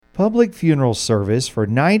public funeral service for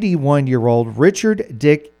 91-year-old Richard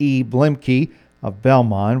Dick E. Blimke of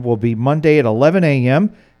Belmont will be Monday at 11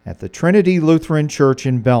 a.m. at the Trinity Lutheran Church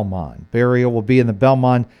in Belmont. Burial will be in the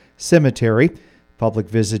Belmont Cemetery. Public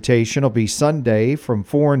visitation will be Sunday from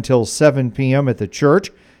 4 until 7 p.m. at the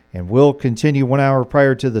church and will continue 1 hour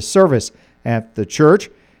prior to the service at the church.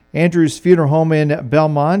 Andrews Funeral Home in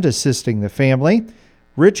Belmont assisting the family.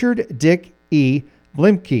 Richard Dick E.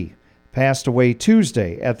 Blimke passed away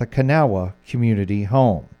Tuesday at the Kanawha Community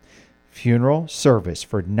Home. Funeral service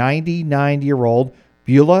for 99-year-old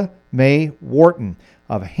Beulah May Wharton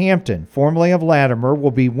of Hampton, formerly of Latimer,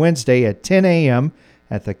 will be Wednesday at 10 a.m.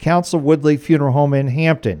 at the Council Woodley Funeral Home in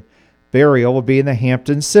Hampton. Burial will be in the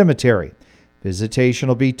Hampton Cemetery. Visitation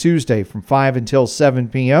will be Tuesday from 5 until 7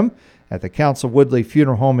 p.m. at the Council Woodley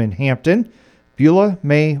Funeral Home in Hampton. Beulah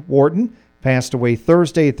May Wharton passed away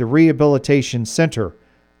Thursday at the Rehabilitation Center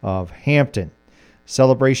of Hampton.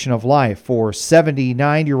 Celebration of life for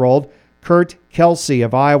 79-year-old Kurt Kelsey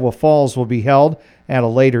of Iowa Falls will be held at a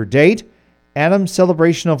later date. Adam's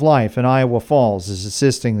Celebration of Life in Iowa Falls is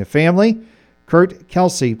assisting the family. Kurt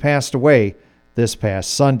Kelsey passed away this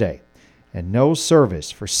past Sunday. And no service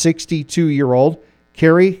for 62-year-old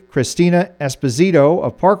Carrie Christina Esposito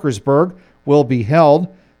of Parkersburg will be held.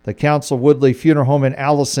 The Council Woodley Funeral Home in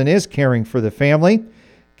Allison is caring for the family.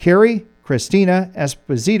 Carrie Christina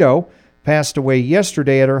Esposito passed away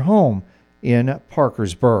yesterday at her home in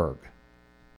Parkersburg.